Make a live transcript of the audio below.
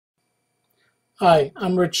Hi,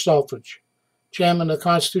 I'm Rich Selfridge, Chairman of the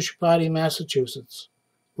Constitution Party of Massachusetts.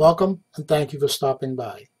 Welcome and thank you for stopping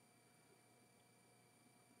by.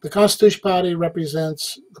 The Constitution Party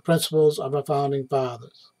represents the principles of our founding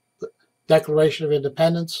fathers, the Declaration of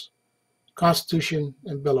Independence, Constitution,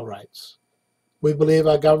 and Bill of Rights. We believe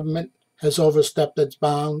our government has overstepped its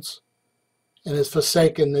bounds and has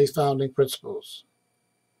forsaken these founding principles.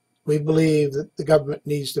 We believe that the government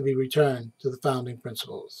needs to be returned to the founding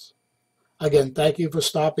principles. Again, thank you for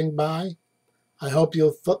stopping by. I hope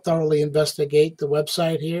you'll thoroughly investigate the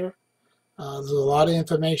website here. There's a lot of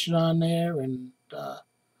information on there, and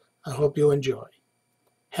I hope you enjoy.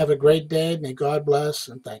 Have a great day. May God bless,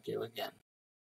 and thank you again.